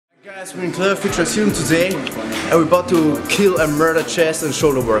Guys, we're in Clever Feature Assume today and we're about to kill a murder chest and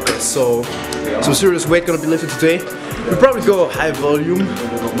shoulder worker. So some serious weight gonna be lifted today. We'll probably go high volume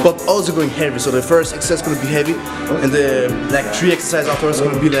but also going heavy. So the first exercise is gonna be heavy and the like 3 exercises afterwards is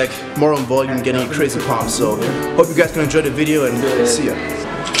gonna be like more on volume, getting crazy pumps. So hope you guys can enjoy the video and see ya.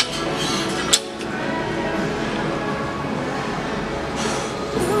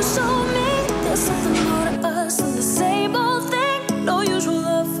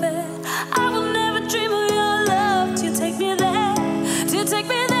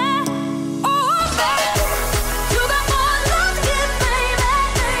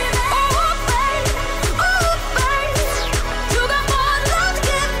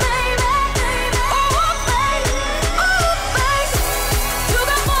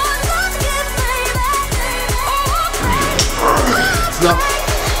 No.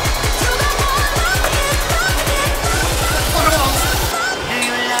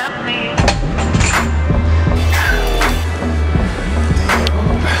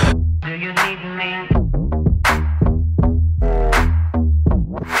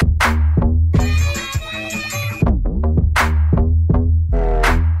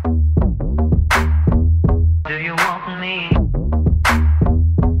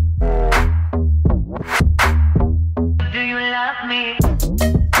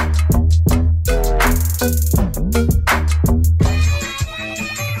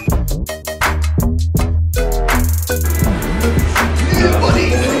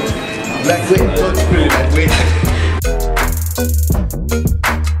 Lightweight, lightweight.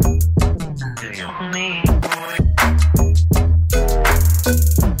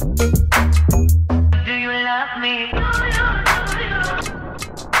 Do you love me?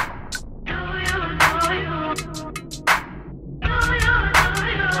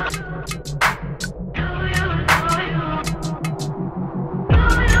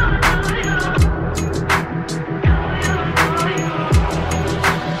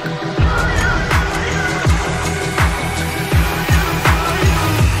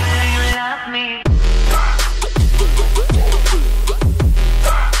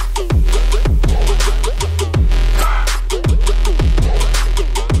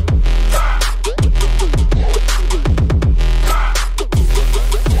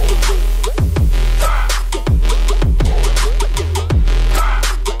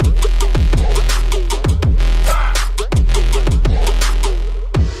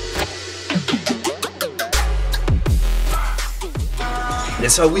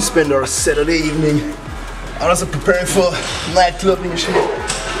 That's how we spend our Saturday evening. I'm also preparing for nightclubbing and shit.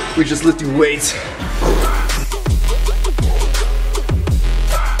 We're just lifting weights.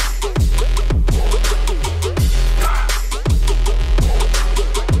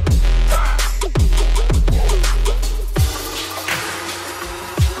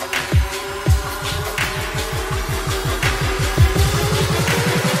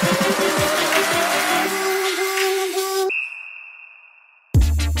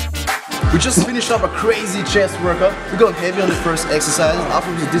 We just finished up a crazy chest workout. We got heavy on the first exercise.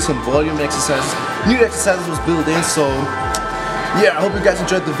 Afterwards we did some volume exercises. New exercises was built in, so yeah, I hope you guys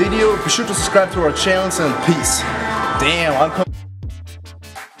enjoyed the video. Be sure to subscribe to our channels and peace. Damn, I'm coming.